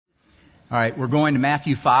All right, we're going to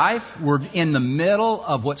Matthew 5. We're in the middle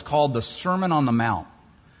of what's called the Sermon on the Mount.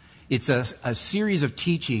 It's a series of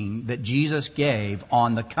teaching that Jesus gave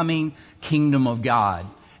on the coming kingdom of God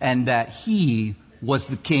and that He was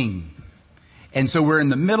the King. And so we're in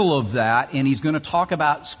the middle of that, and He's going to talk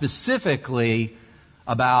about specifically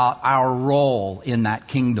about our role in that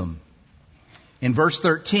kingdom. In verse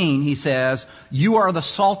 13, He says, "You are the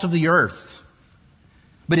salt of the earth.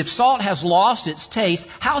 But if salt has lost its taste,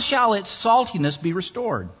 how shall its saltiness be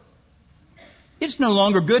restored? It's no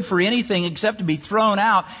longer good for anything except to be thrown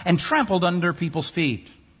out and trampled under people's feet.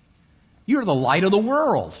 You're the light of the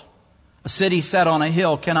world. A city set on a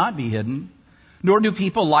hill cannot be hidden, nor do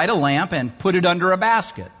people light a lamp and put it under a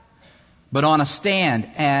basket, but on a stand,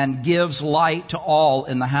 and gives light to all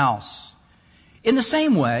in the house. In the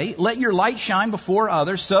same way, let your light shine before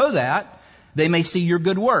others so that they may see your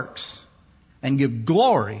good works and give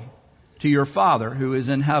glory to your Father who is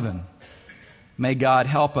in heaven." May God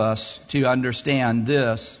help us to understand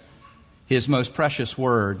this, His most precious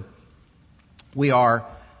word. We are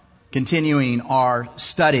continuing our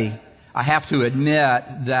study. I have to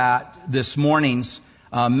admit that this morning's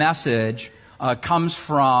message comes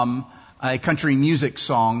from a country music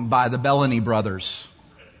song by the Bellamy Brothers.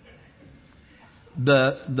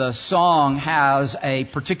 The song has a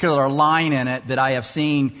particular line in it that I have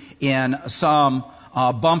seen in some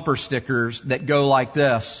bumper stickers that go like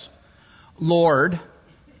this: "Lord,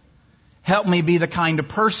 help me be the kind of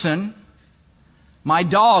person my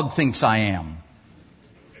dog thinks I am."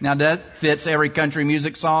 Now that fits every country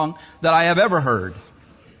music song that I have ever heard.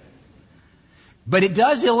 But it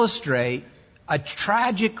does illustrate a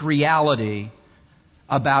tragic reality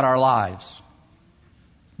about our lives.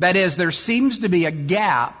 That is, there seems to be a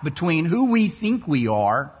gap between who we think we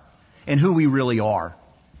are and who we really are.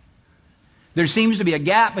 There seems to be a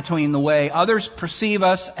gap between the way others perceive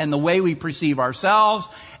us and the way we perceive ourselves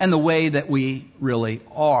and the way that we really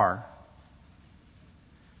are.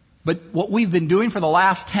 But what we've been doing for the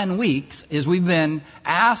last 10 weeks is we've been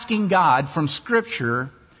asking God from Scripture,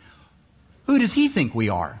 who does He think we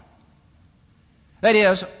are? That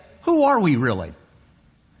is, who are we really?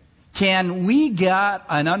 Can we get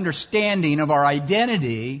an understanding of our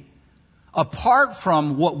identity apart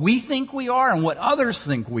from what we think we are and what others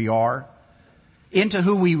think we are into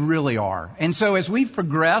who we really are? And so as we've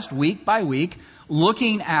progressed week by week,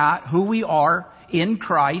 looking at who we are in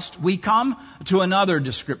Christ, we come to another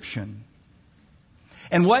description.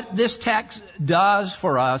 And what this text does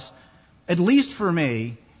for us, at least for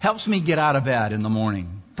me, helps me get out of bed in the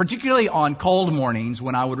morning, particularly on cold mornings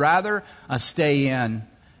when I would rather stay in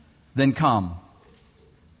than come.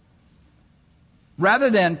 Rather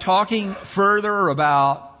than talking further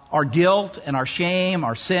about our guilt and our shame,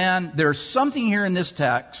 our sin, there's something here in this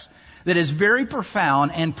text that is very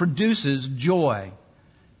profound and produces joy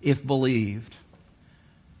if believed.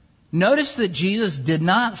 Notice that Jesus did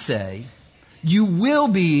not say, "You will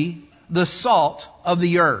be the salt of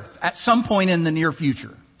the earth" at some point in the near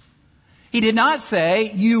future. He did not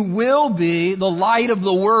say, "You will be the light of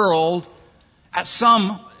the world" at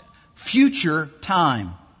some future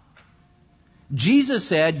time. Jesus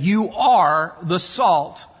said, "You are the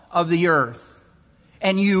salt of the earth,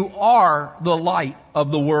 and you are the light of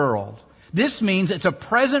the world." This means it's a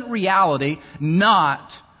present reality,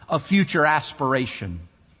 not a future aspiration.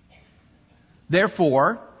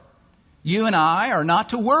 Therefore, you and I are not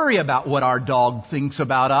to worry about what our dog thinks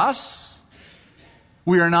about us.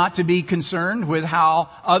 We are not to be concerned with how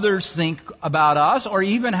others think about us or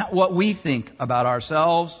even what we think about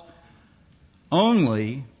ourselves.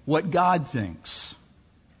 Only what God thinks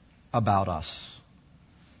about us.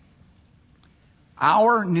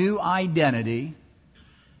 Our new identity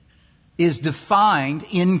is defined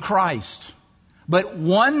in Christ. But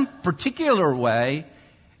one particular way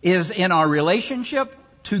is in our relationship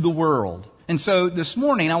to the world. And so this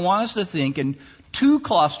morning I want us to think in two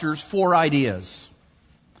clusters, 4 ideas.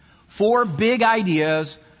 4 big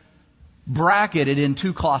ideas bracketed in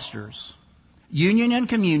 2 clusters. Union and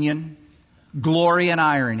communion, glory and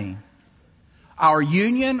irony. Our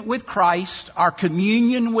union with Christ, our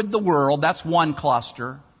communion with the world, that's one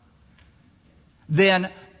cluster. Then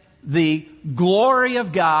the glory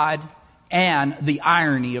of God and the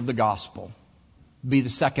irony of the gospel be the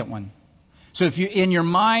second one. So if you, in your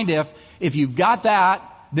mind, if you've got that,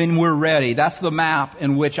 then we're ready. That's the map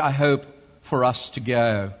in which I hope for us to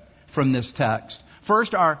go from this text.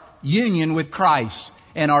 First, our union with Christ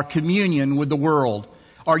and our communion with the world.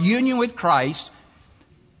 Our union with Christ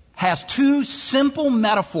has 2 simple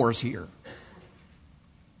metaphors here.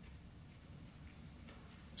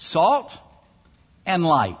 Salt and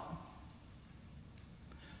light.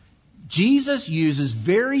 Jesus uses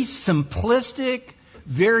very simplistic,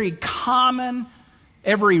 very common,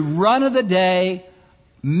 every run of the day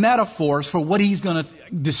metaphors for what he's going to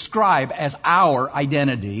describe as our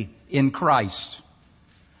identity in Christ.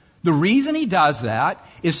 The reason he does that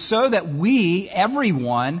is so that we,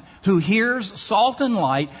 everyone who hears salt and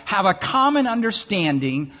light, have a common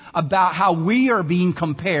understanding about how we are being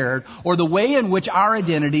compared or the way in which our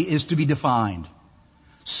identity is to be defined.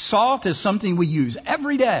 Salt is something we use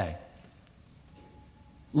every day.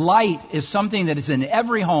 Light is something that is in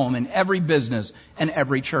every home, in every business, and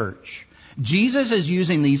every church. Jesus is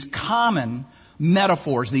using these common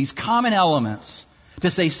metaphors, these common elements, to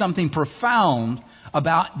say something profound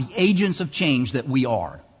about the agents of change that we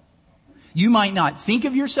are. You might not think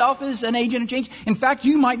of yourself as an agent of change. In fact,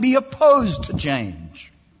 you might be opposed to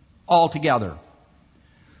change altogether.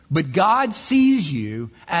 But God sees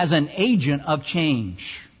you as an agent of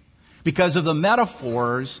change because of the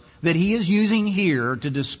metaphors that he is using here to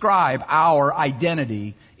describe our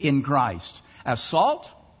identity in Christ as salt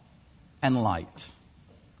and light.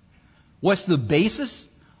 What's the basis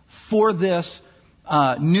for this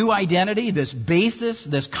new identity, this basis,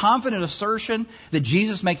 this confident assertion that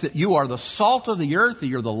Jesus makes that you are the salt of the earth, that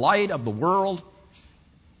you're the light of the world,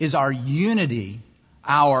 is our unity,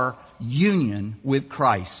 our union with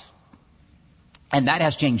Christ. And that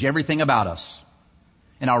has changed everything about us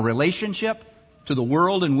in our relationship to the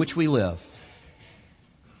world in which we live.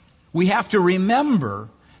 We have to remember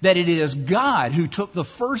that it is God who took the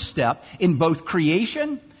first step in both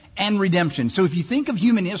creation and redemption. So if you think of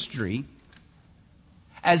human history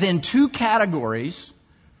as in two categories,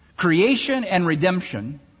 creation and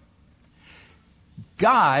redemption,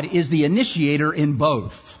 God is the initiator in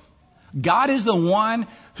both. God is the one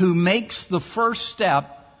who makes the first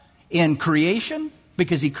step in creation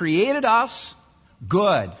because he created us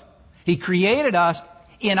good. He created us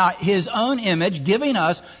in his own image, giving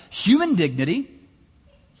us human dignity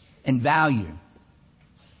and value.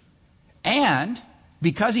 And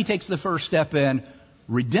because he takes the first step in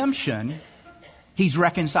redemption, he's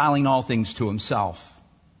reconciling all things to himself.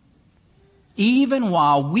 Even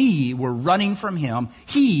while we were running from him,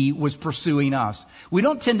 he was pursuing us. We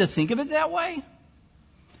don't tend to think of it that way,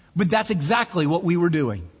 but that's exactly what we were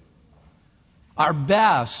doing. Our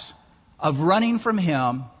best of running from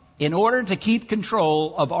him in order to keep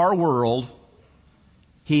control of our world,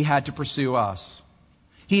 he had to pursue us.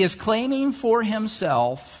 He is claiming for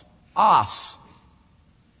himself us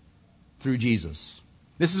through Jesus.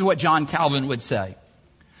 This is what John Calvin would say.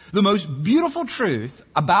 The most beautiful truth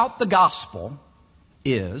about the gospel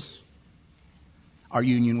is our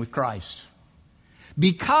union with Christ.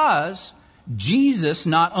 Because Jesus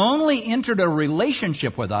not only entered a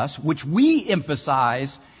relationship with us, which we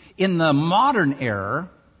emphasize in the modern era,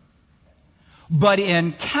 but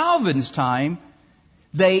in Calvin's time,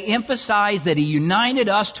 they emphasized that he united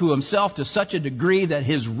us to himself to such a degree that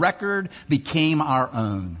his record became our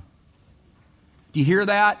own. Do you hear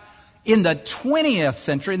that? In the 20th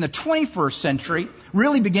century, in the 21st century,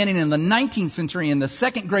 really beginning in the 19th century, in the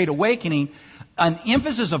Second Great Awakening, an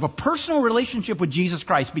emphasis of a personal relationship with Jesus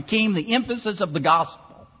Christ became the emphasis of the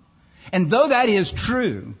gospel. And though that is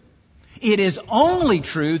true, it is only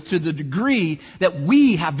true to the degree that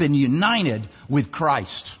we have been united with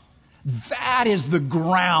Christ. That is the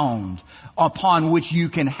ground upon which you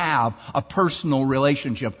can have a personal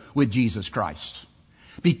relationship with Jesus Christ.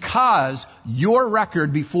 Because your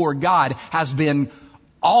record before God has been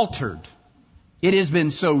altered. It has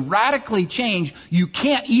been so radically changed, you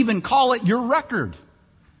can't even call it your record.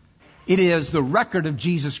 It is the record of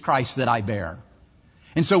Jesus Christ that I bear.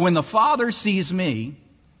 And so when the Father sees me,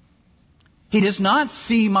 he does not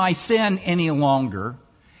see my sin any longer.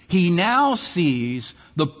 He now sees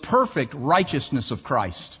the perfect righteousness of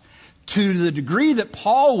Christ. To the degree that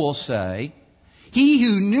Paul will say, he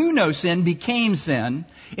who knew no sin became sin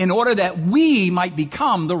in order that we might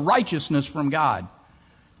become the righteousness from God.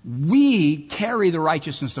 We carry the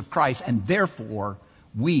righteousness of Christ, and therefore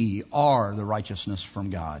we are the righteousness from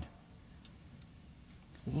God.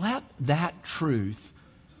 Let that truth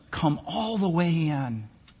come all the way in.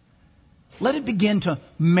 Let it begin to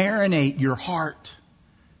marinate your heart.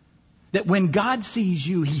 That when God sees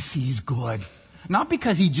you, he sees good. Not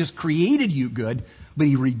because he just created you good, but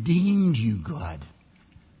he redeemed you good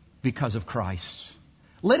because of Christ.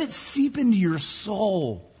 Let it seep into your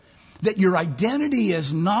soul that your identity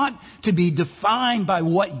is not to be defined by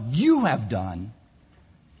what you have done,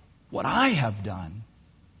 what I have done,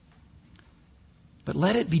 but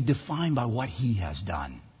let it be defined by what he has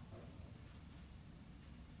done.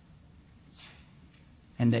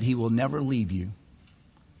 And that he will never leave you.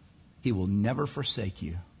 He will never forsake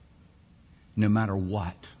you. no matter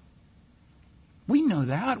what. We know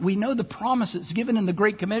that. We know the promise that's given in the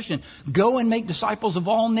Great Commission. Go and make disciples of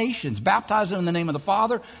all nations, baptize them in the name of the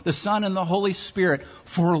Father, the Son, and the Holy Spirit.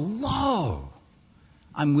 For lo,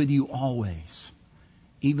 I'm with you always,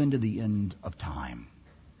 even to the end of time.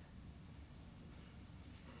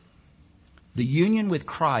 The union with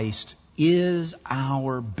Christ is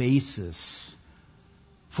our basis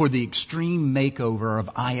for the extreme makeover of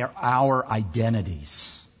our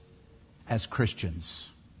identities as Christians.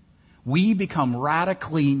 We become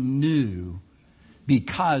radically new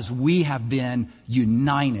because we have been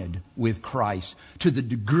united with Christ to the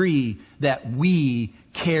degree that we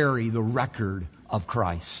carry the record of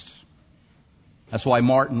Christ. That's why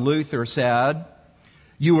Martin Luther said,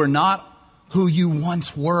 "You are not who you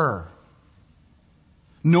once were,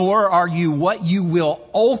 nor are you what you will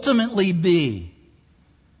ultimately be,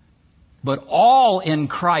 but all in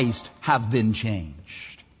Christ have been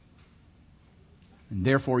changed. And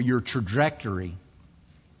therefore your trajectory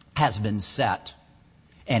has been set,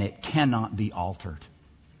 and it cannot be altered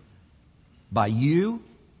by you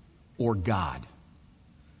or God.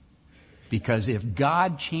 Because if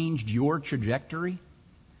God changed your trajectory,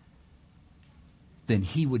 then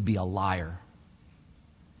He would be a liar,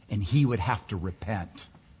 and He would have to repent.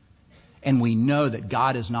 And we know that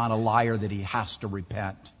God is not a liar that He has to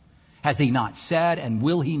repent. Has He not said, and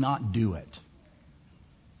will He not do it?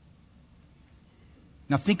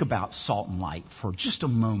 Now think about salt and light for just a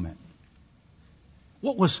moment.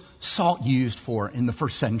 What was salt used for in the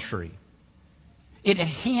first century? It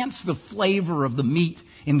enhanced the flavor of the meat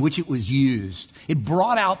in which it was used. It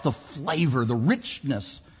brought out the flavor, the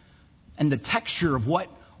richness, and the texture of what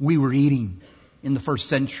we were eating in the first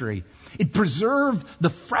century. It preserved the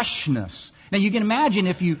freshness. Now you can imagine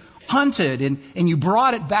if you hunted and you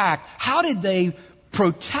brought it back, how did they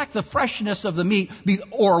protect the freshness of the meat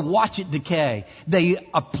or watch it decay? They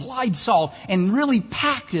applied salt and really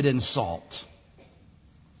packed it in salt.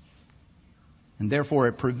 And therefore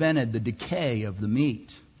it prevented the decay of the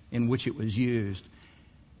meat in which it was used.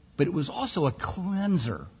 But it was also a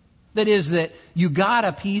cleanser. That is, that you got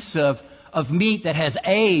a piece of meat that has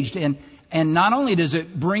aged, and not only does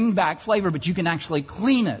it bring back flavor, but you can actually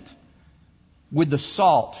clean it with the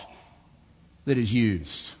salt that is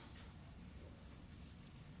used.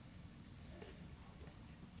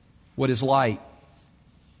 What is light?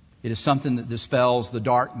 It is something that dispels the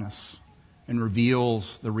darkness and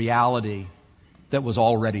reveals the reality that was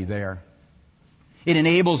already there. It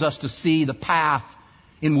enables us to see the path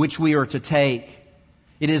in which we are to take.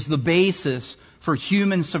 It is the basis for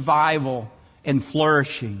human survival and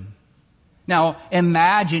flourishing. Now,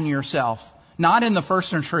 imagine yourself, not in the first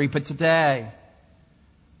century, but today,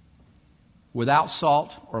 without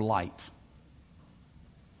salt or light.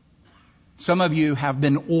 Some of you have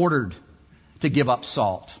been ordered to give up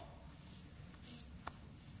salt.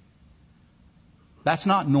 That's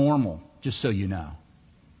not normal, just so you know.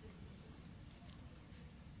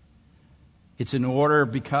 It's in order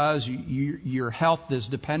because your health is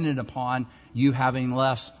dependent upon you having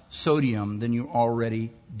less sodium than you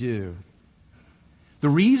already do. The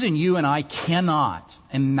reason you and I cannot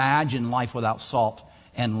imagine life without salt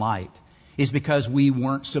and light is because we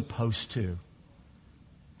weren't supposed to.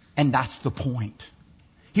 And that's the point.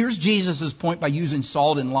 Here's Jesus' point by using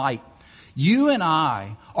salt and light. You and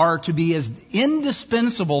I are to be as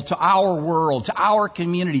indispensable to our world, to our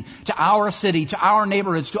community, to our city, to our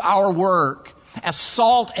neighborhoods, to our work, as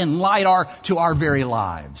salt and light are to our very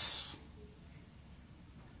lives.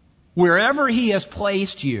 Wherever He has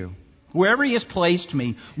placed you, wherever He has placed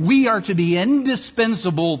me, we are to be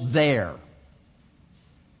indispensable there.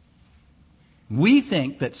 We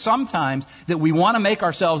think that sometimes that we want to make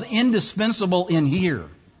ourselves indispensable in here.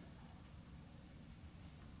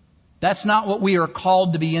 That's not what we are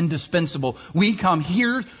called to be indispensable. We come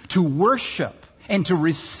here to worship and to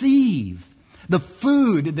receive the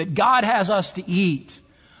food that God has us to eat.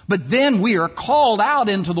 But then we are called out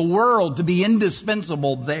into the world to be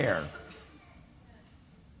indispensable there.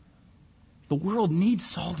 The world needs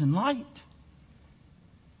salt and light.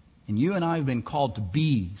 And you and I have been called to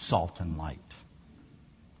be salt and light.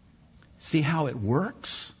 See how it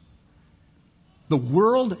works? The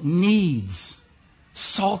world needs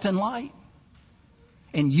salt and light.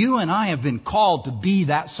 And you and I have been called to be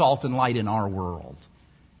that salt and light in our world.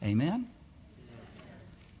 Amen?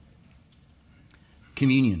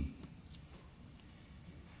 Communion.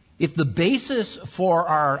 If the basis for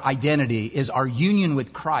our identity is our union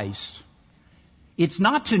with Christ, it's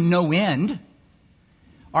not to no end.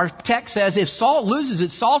 Our text says if salt loses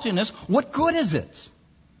its saltiness, what good is it?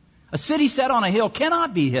 A city set on a hill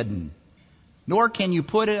cannot be hidden. nor can you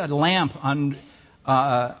put a lamp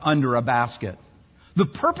under a basket. The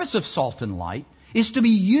purpose of salt and light is to be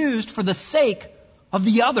used for the sake of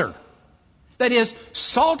the other. That is,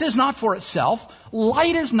 salt is not for itself,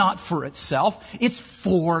 light is not for itself, it's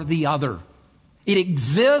for the other. It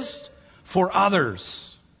exists for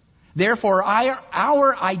others. Therefore,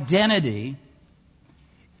 our identity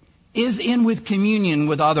is in with communion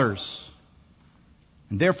with others.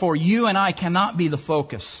 And therefore, you and I cannot be the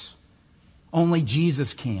focus. Only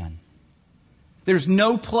Jesus can. There's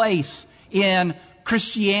no place in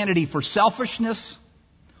Christianity for selfishness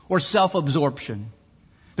or self-absorption,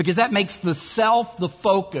 because that makes the self the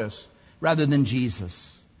focus rather than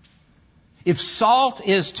Jesus. If salt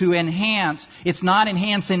is to enhance, it's not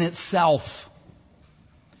enhancing itself.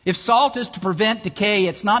 If salt is to prevent decay,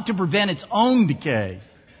 it's not to prevent its own decay.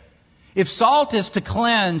 If salt is to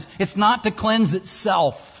cleanse, it's not to cleanse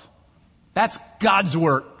itself. That's God's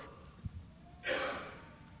work.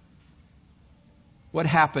 What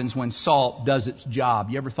happens when salt does its job?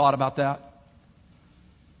 You ever thought about that?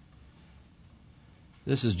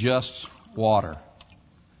 This is just water.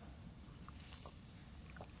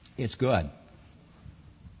 It's good.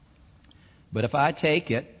 But if I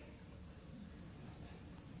take it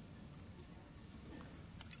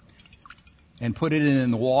and put it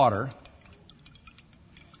in the water,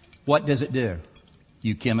 what does it do,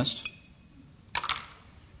 you chemist?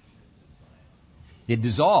 It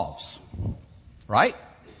dissolves, right?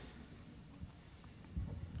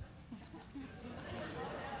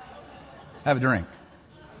 Have a drink.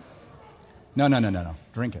 No.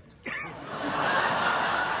 Drink it.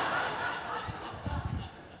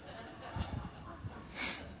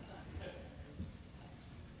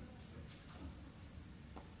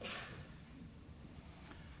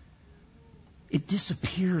 It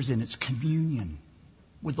disappears in its communion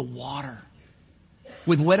with the water.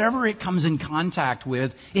 With whatever it comes in contact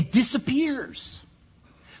with, it disappears.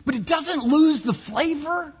 But it doesn't lose the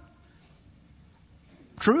flavor.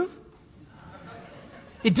 True?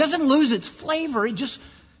 It doesn't lose its flavor. It just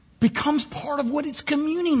becomes part of what it's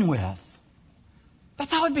communing with.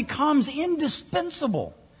 That's how it becomes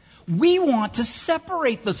indispensable. We want to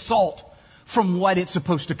separate the salt from what it's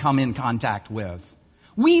supposed to come in contact with.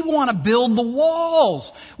 We want to build the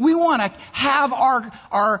walls. We want to have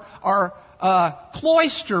our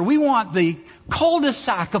cloister. We want the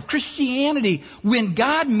cul-de-sac of Christianity, when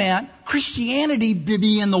God meant Christianity to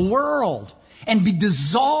be in the world and be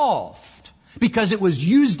dissolved because it was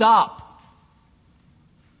used up.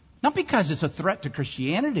 Not because it's a threat to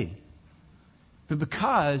Christianity, but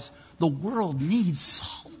because the world needs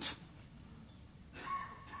salt.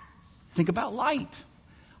 Think about light.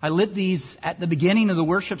 I lit these at the beginning of the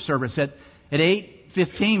worship service at 8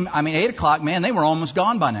 o'clock, man, they were almost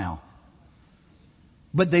gone by now.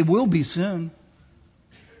 But they will be soon.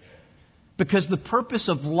 Because the purpose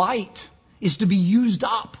of light is to be used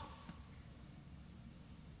up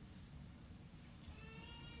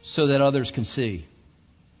so that others can see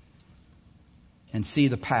and see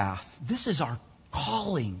the path. This is our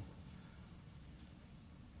calling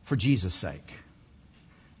for Jesus' sake.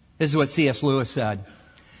 This is what C.S. Lewis said.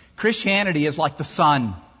 Christianity is like the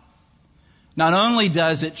sun. Not only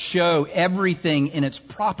does it show everything in its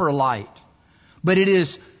proper light, but it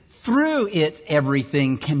is through it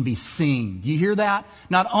everything can be seen. Do you hear that?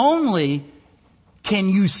 Not only can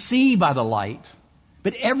you see by the light,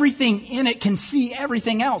 but everything in it can see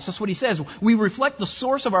everything else. That's what he says. We reflect the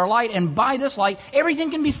source of our light, and by this light,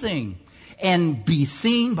 everything can be seen. And be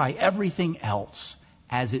seen by everything else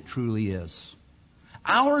as it truly is.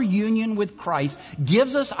 Our union with Christ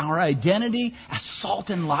gives us our identity as salt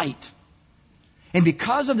and light. And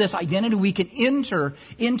because of this identity, we can enter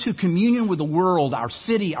into communion with the world, our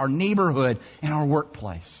city, our neighborhood, and our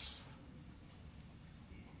workplace.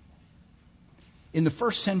 In the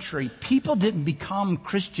first century, people didn't become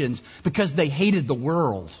Christians because they hated the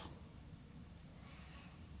world,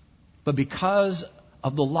 but because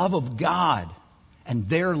of the love of God and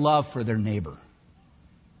their love for their neighbor.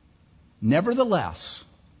 Nevertheless,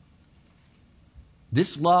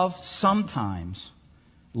 this love sometimes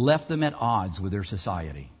left them at odds with their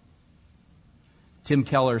society. Tim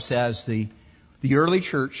Keller says the early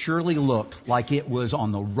church surely looked like it was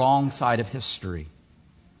on the wrong side of history,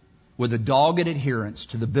 with a dogged adherence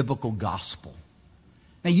to the biblical gospel.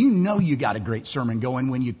 Now, you know you got a great sermon going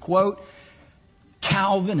when you quote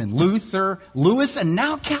Calvin and Luther, Lewis, and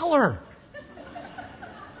now Keller.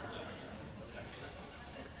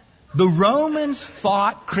 The Romans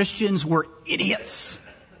thought Christians were idiots.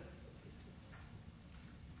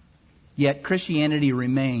 Yet Christianity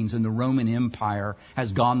remains, and the Roman Empire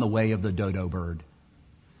has gone the way of the dodo bird.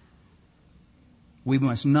 We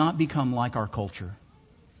must not become like our culture.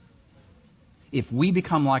 If we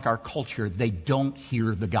become like our culture, they don't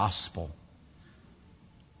hear the gospel.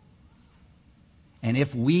 And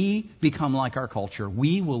if we become like our culture,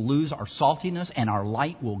 we will lose our saltiness and our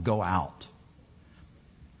light will go out.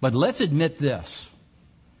 But let's admit this.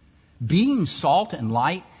 Being salt and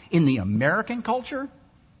light in the American culture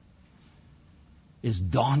is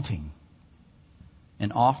daunting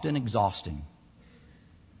and often exhausting.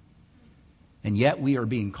 And yet we are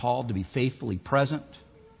being called to be faithfully present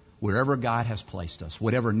wherever God has placed us.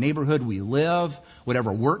 Whatever neighborhood we live,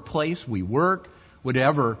 whatever workplace we work,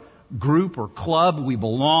 whatever group or club we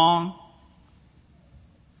belong.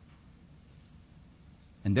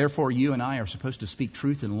 And therefore you and I are supposed to speak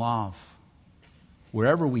truth in love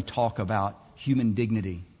wherever we talk about human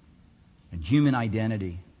dignity and human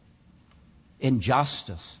identity,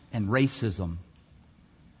 injustice and racism,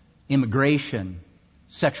 immigration,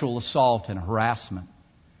 sexual assault and harassment,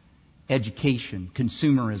 education,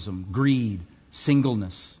 consumerism, greed,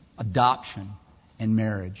 singleness, adoption, and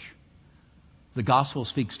marriage. The gospel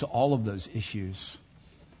speaks to all of those issues.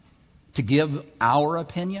 To give our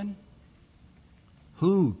opinion,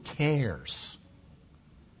 who cares?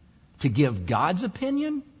 To give God's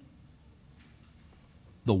opinion,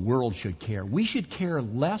 the world should care. We should care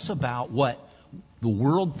less about what the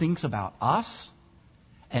world thinks about us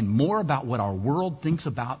and more about what our world thinks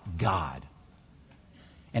about God.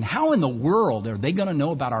 And how in the world are they going to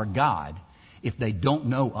know about our God if they don't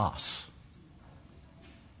know us?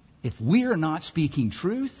 If we are not speaking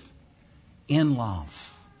truth in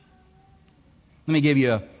love. Let me give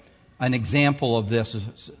you an example of this.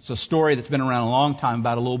 It's a story that's been around a long time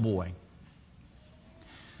about a little boy.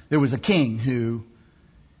 There was a king who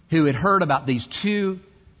had heard about these two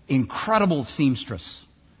incredible seamstresses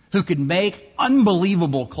who could make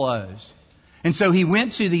unbelievable clothes. And so he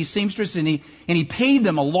went to these seamstresses and he paid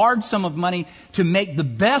them a large sum of money to make the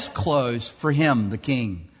best clothes for him, the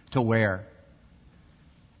king, to wear.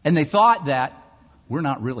 And they thought that we're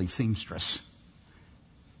not really seamstress.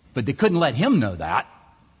 But they couldn't let him know that.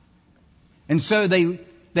 And so they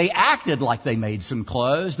acted like they made some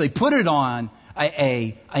clothes. They put it on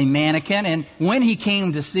a mannequin. And when he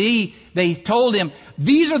came to see, they told him,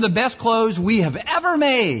 "These are the best clothes we have ever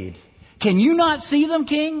made. Can you not see them,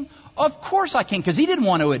 King?" "Of course I can," because he didn't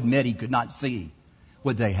want to admit he could not see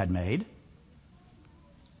what they had made.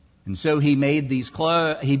 And so he made these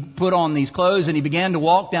clothes, he put on these clothes and he began to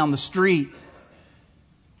walk down the street.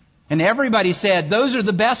 And everybody said, "Those are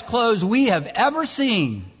the best clothes we have ever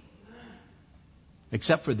seen."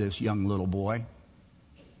 Except for this young little boy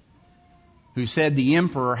who said, "The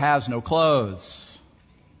emperor has no clothes."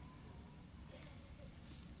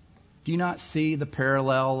 Do you not see the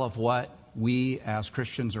parallel of what we as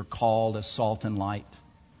Christians are called as salt and light?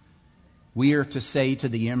 We are to say to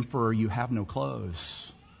the emperor, "You have no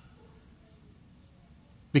clothes."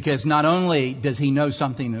 Because not only does he know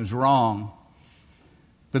something is wrong,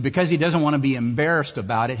 but because he doesn't want to be embarrassed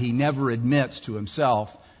about it, he never admits to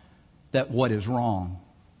himself that what is wrong.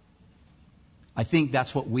 I think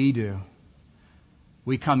that's what we do.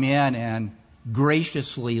 We come in and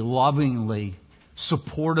graciously, lovingly,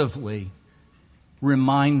 supportively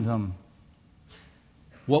remind them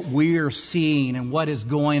what we're seeing and what is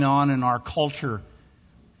going on in our culture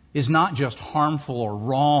is not just harmful or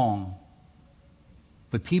wrong,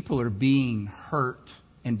 but people are being hurt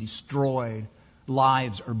and destroyed.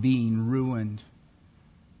 Lives are being ruined.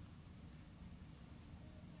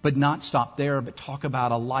 But not stop there, but talk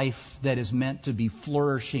about a life that is meant to be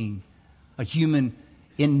flourishing, a human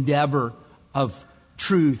endeavor of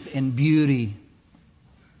truth and beauty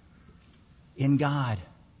in God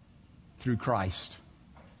through Christ.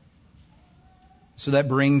 So that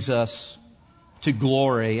brings us to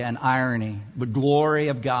glory and irony, the glory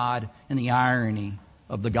of God and the irony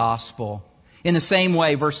of the gospel. In the same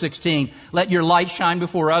way, verse 16, "Let your light shine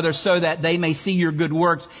before others so that they may see your good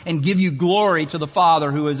works and give you glory to the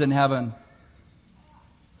Father who is in heaven."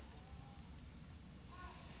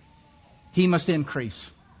 He must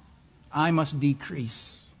increase. I must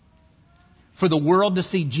decrease. For the world to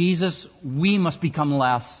see Jesus, we must become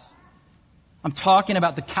less. I'm talking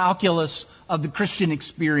about the calculus of the Christian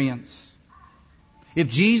experience. If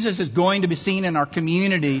Jesus is going to be seen in our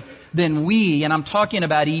community, then we, and I'm talking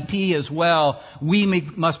about EP as well, we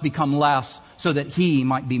must become less so that He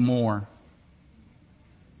might be more.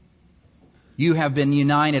 You have been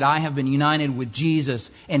united, I have been united with Jesus,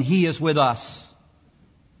 and He is with us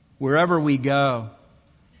wherever we go.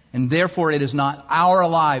 And therefore it is not our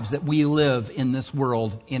lives that we live in this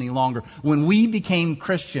world any longer. When we became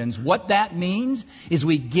Christians, what that means is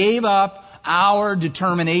we gave up our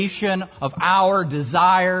determination, of our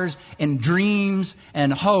desires and dreams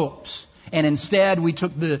and hopes. And instead we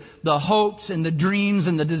took the hopes and the dreams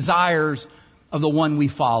and the desires of the one we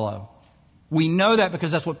follow. We know that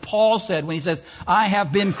because that's what Paul said when he says, I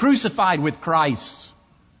have been crucified with Christ.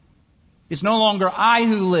 It's no longer I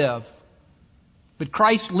who live, but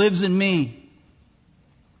Christ lives in me.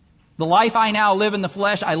 The life I now live in the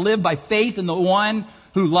flesh, I live by faith in the one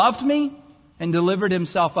who loved me and delivered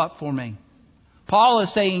himself up for me. Paul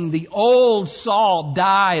is saying the old Saul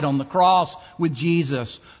died on the cross with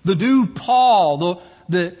Jesus. The new Paul,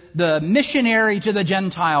 the missionary to the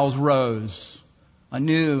Gentiles, rose. A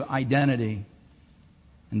new identity.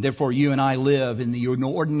 And therefore you and I live in the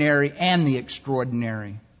ordinary and the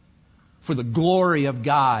extraordinary. For the glory of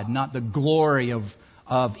God, not the glory of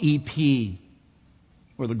EP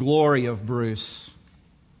or the glory of Bruce.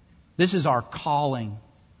 This is our calling.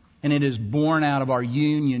 And it is born out of our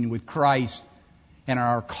union with Christ and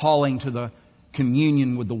our calling to the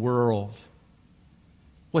communion with the world.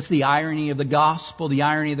 What's the irony of the gospel? The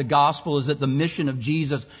irony of the gospel is that the mission of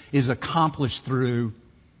Jesus is accomplished through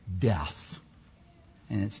death.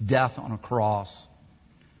 And it's death on a cross.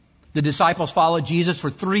 The disciples followed Jesus for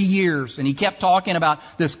 3 years, and he kept talking about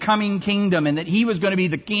this coming kingdom and that he was going to be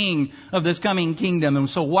the king of this coming kingdom. And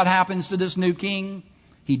so what happens to this new king?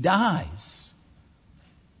 He dies.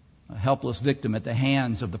 A helpless victim at the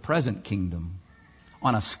hands of the present kingdom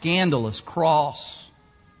on a scandalous cross.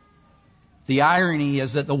 The irony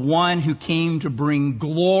is that the one who came to bring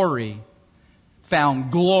glory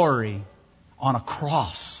found glory on a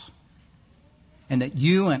cross. And that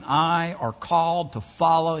you and I are called to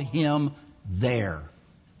follow him there.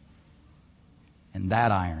 And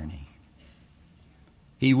that irony.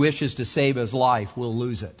 He wishes to save his life, will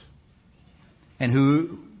lose it. And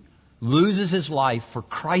who loses his life for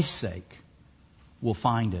Christ's sake will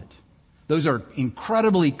find it. Those are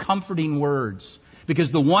incredibly comforting words.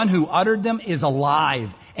 Because the one who uttered them is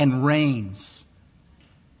alive and reigns.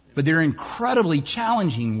 But they're incredibly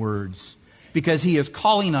challenging words because he is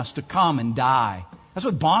calling us to come and die. That's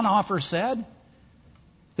what Bonhoeffer said.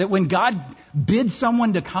 That when God bids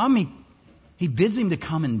someone to come, he bids him to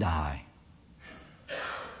come and die.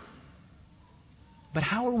 But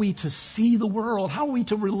how are we to see the world? How are we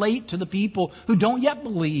to relate to the people who don't yet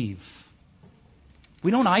believe?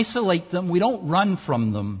 We don't isolate them. We don't run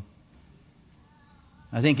from them.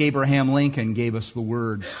 I think Abraham Lincoln gave us the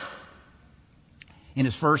words in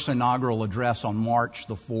his first inaugural address on March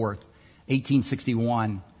the 4th,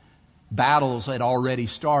 1861. Battles had already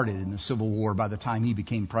started in the Civil War by the time he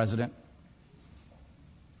became president.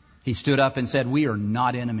 He stood up and said, "We are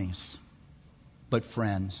not enemies, but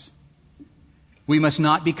friends. We must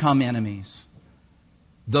not become enemies.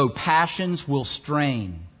 Though passions will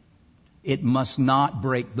strain, it must not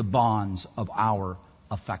break the bonds of our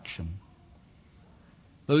affection."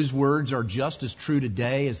 Those words are just as true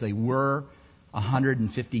today as they were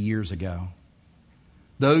 150 years ago.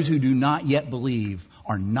 Those who do not yet believe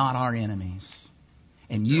are not our enemies.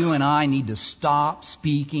 And you and I need to stop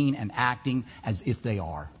speaking and acting as if they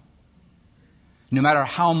are. No matter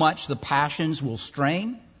how much the passions will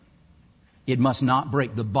strain, it must not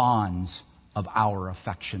break the bonds of our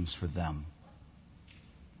affections for them.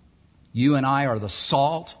 You and I are the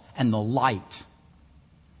salt and the light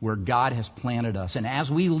where God has planted us. And as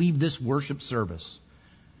we leave this worship service,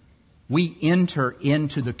 we enter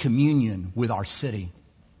into the communion with our city.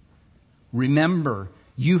 Remember,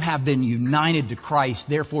 you have been united to Christ,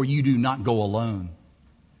 therefore you do not go alone.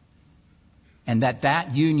 And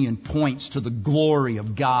that union points to the glory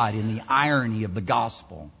of God in the irony of the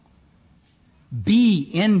gospel. Be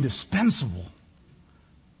indispensable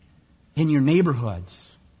in your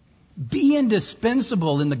neighborhoods. Be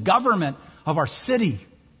indispensable in the government of our city.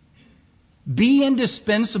 Be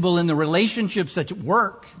indispensable in the relationships at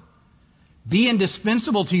work. Be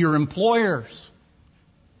indispensable to your employers.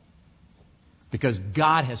 Because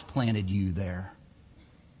God has planted you there.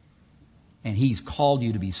 And He's called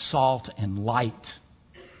you to be salt and light.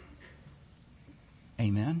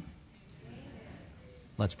 Amen?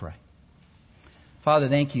 Let's pray. Father,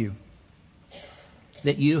 thank you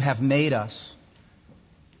that you have made us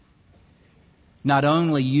not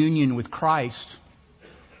only union with Christ,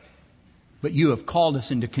 but you have called us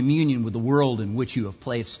into communion with the world in which you have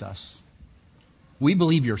placed us. We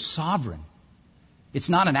believe you're sovereign. It's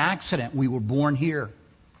not an accident we were born here.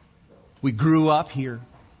 We grew up here.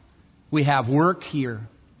 We have work here.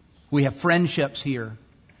 We have friendships here.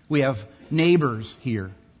 We have neighbors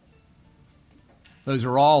here. Those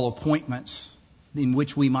are all appointments in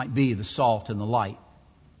which we might be the salt and the light.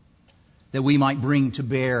 That we might bring to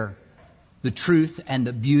bear the truth and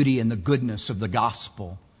the beauty and the goodness of the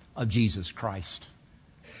gospel of Jesus Christ.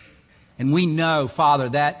 And we know, Father,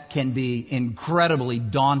 that can be incredibly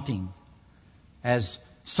daunting, as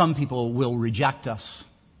some people will reject us.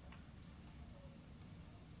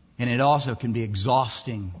 And it also can be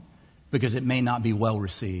exhausting because it may not be well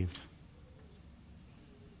received.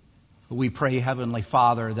 But we pray, Heavenly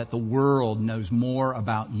Father, that the world knows more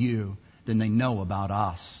about you than they know about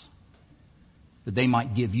us. That they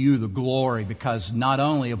might give you the glory because not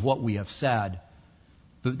only of what we have said,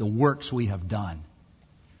 but the works we have done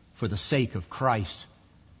for the sake of Christ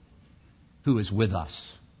who is with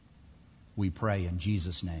us. We pray in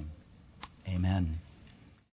Jesus' name. Amen.